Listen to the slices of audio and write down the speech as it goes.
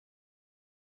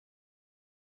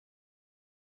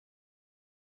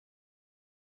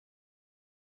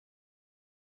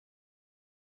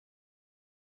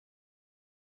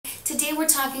Today we're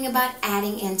talking about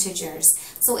adding integers.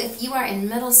 So if you are in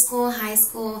middle school, high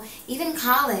school, even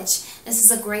college, this is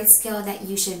a great skill that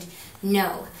you should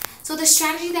know. So the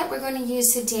strategy that we're going to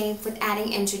use today with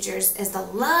adding integers is the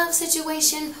love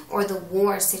situation or the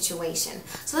war situation.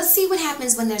 So let's see what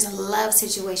happens when there's a love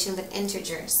situation with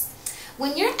integers.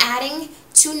 When you're adding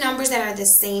two numbers that are the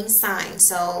same sign,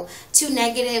 so two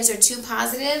negatives or two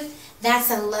positive,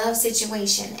 that's a love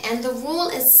situation. And the rule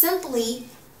is simply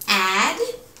add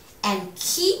and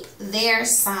keep their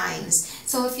signs.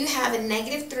 So if you have a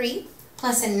 -3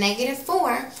 plus a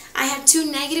 -4, I have two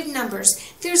negative numbers.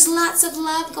 There's lots of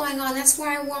love going on. That's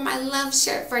why I wore my love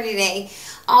shirt for today.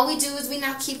 All we do is we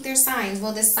now keep their signs.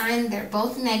 Well, the sign, they're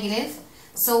both negative.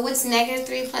 So what's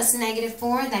 -3 plus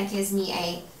 -4? That gives me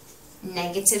a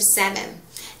 -7.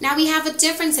 Now we have a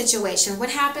different situation. What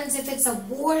happens if it's a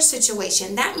war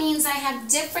situation? That means I have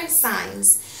different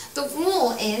signs. The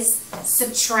rule is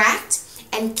subtract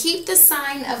and keep the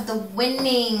sign of the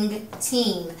winning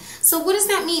team. So what does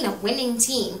that mean, a winning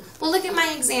team? Well, look at my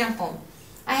example.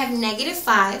 I have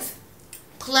 -5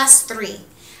 plus 3.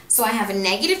 So I have a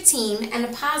negative team and a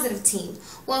positive team.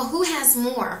 Well, who has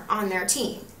more on their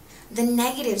team? The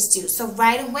negatives do. So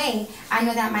right away, I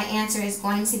know that my answer is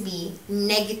going to be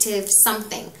negative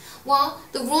something. Well,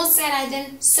 the rule said I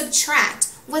then subtract.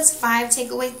 What's 5 take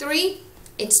away 3?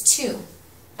 It's 2.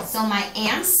 So my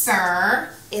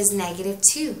answer is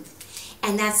 -2.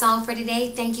 And that's all for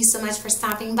today. Thank you so much for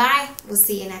stopping by. We'll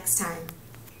see you next time.